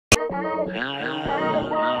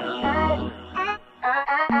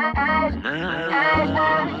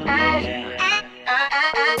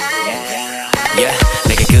Yeah,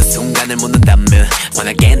 내게 그 순간을 묻는다면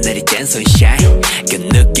환하게 내릴 땐 sunshine 그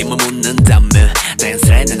느낌을 묻는다면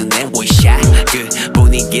자연스레 내 눈에 원샷 그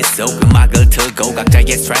분위기 속 음악을 틀고 각자의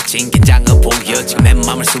stretching 긴장을 보여 지금 내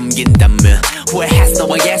맘을 숨긴다면 후회했어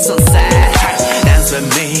너와의 sunset Dance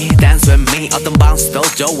with me, dance with me 어떤 bounce도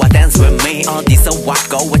좋아 Dance with me 어디서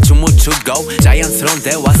왔고 왜 춤을 추고 자연스러운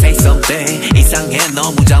대화 say something 이상해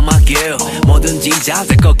너무 자막이야 뭐든지 잘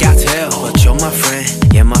될 것 같아 But you're my friend,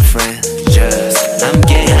 yeah my friend Just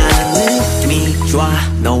함께하는 느낌이 좋아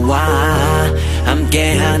너와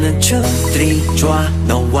함께하는 춤들이 좋아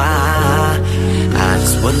너와 I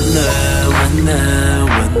just wanna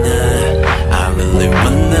I really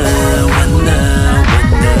wanna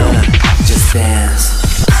Just dance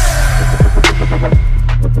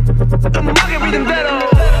음악의 리듬대로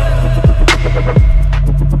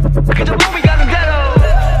그저 몸이 가는 대로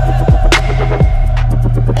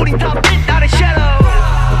우린 다 빛나는 shadow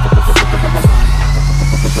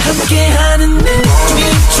함께하는 느낌이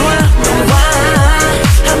좋아 너와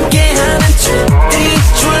함께하는 춤들이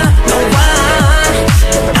좋아 너와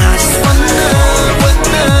I just wanna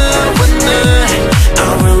I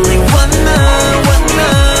really wanna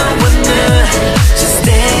Just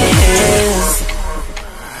dance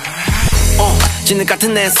진흙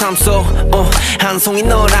같은 내 삶 속 한 송이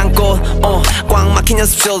널 안고 꽉 막힌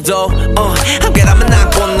연습실도 함께라면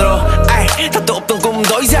낙원으로 답도 없던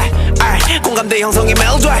꿈도 이제 공감대 형성이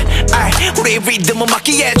멜로디 우리 리듬은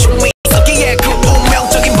맞기에 춤이 섞기에 그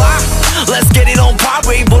운명적인 밤 Let's get it on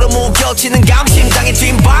party 보러 묵혀지는 감 심장의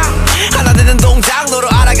뒷바 하나 되는 동작 너로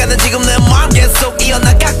알아가는 지금 내 맘 계속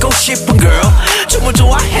이어나가고 싶은 girl 춤을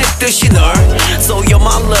좋아했듯이 널 So you're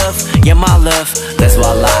my love, yeah my love That's what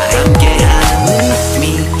I like 함께하는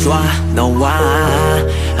느낌이 좋아 너와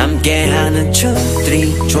함께하는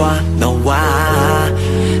춤들이 좋아 너와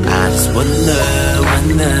I just wanna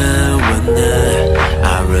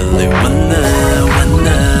I really wanna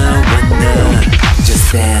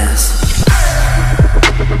Just dance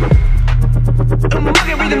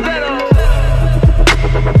음악의 리듬대로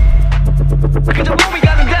그저 몸이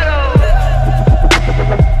가는 대로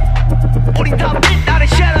우린 다 빛나는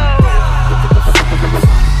shadow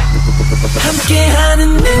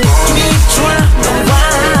함께하는 느낌이 좋아 너와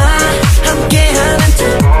함께하는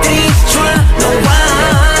춤들이 좋아 너와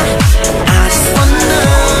I just wanna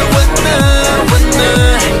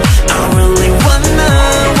I really wanna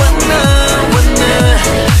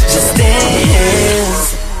Just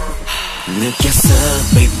dance 느꼈어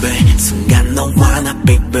baby 순간 너와 나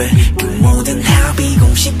baby 그 모든 합이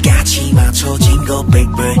공식같이 맞춰진 거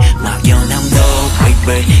baby 막연함도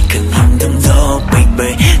baby